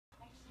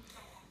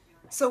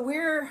So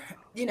we're,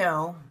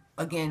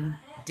 again,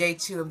 day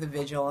two of the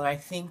vigil, and I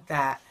think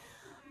that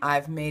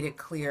I've made it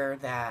clear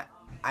that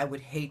I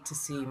would hate to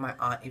see my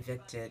aunt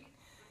evicted.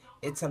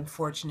 It's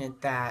unfortunate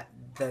that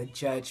the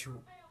judge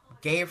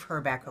gave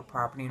her back her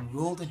property and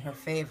ruled in her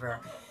favor,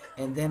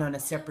 and then on a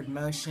separate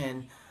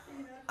motion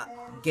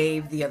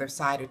gave the other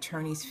side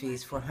attorney's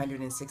fees for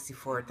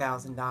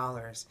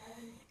 $164,000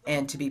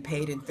 and to be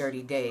paid in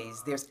 30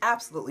 days. There's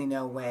absolutely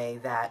no way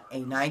that a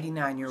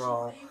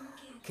 99-year-old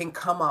can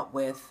come up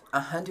with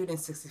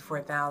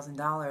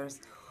 $164,000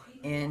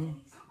 in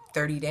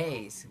 30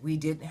 days. We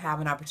did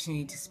have an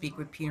opportunity to speak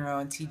with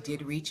Merriouns. He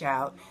did reach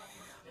out.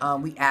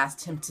 We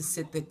asked him to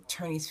set the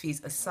attorney's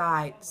fees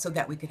aside so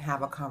that we could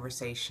have a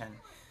conversation.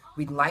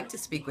 We'd like to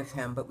speak with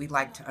him, but we'd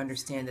like to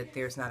understand that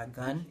there's not a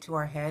gun to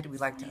our head.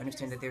 We'd like to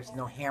understand that there's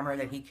no hammer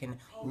that he can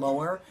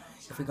lower.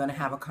 If we're going to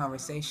have a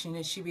conversation,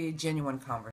 it should be a genuine conversation.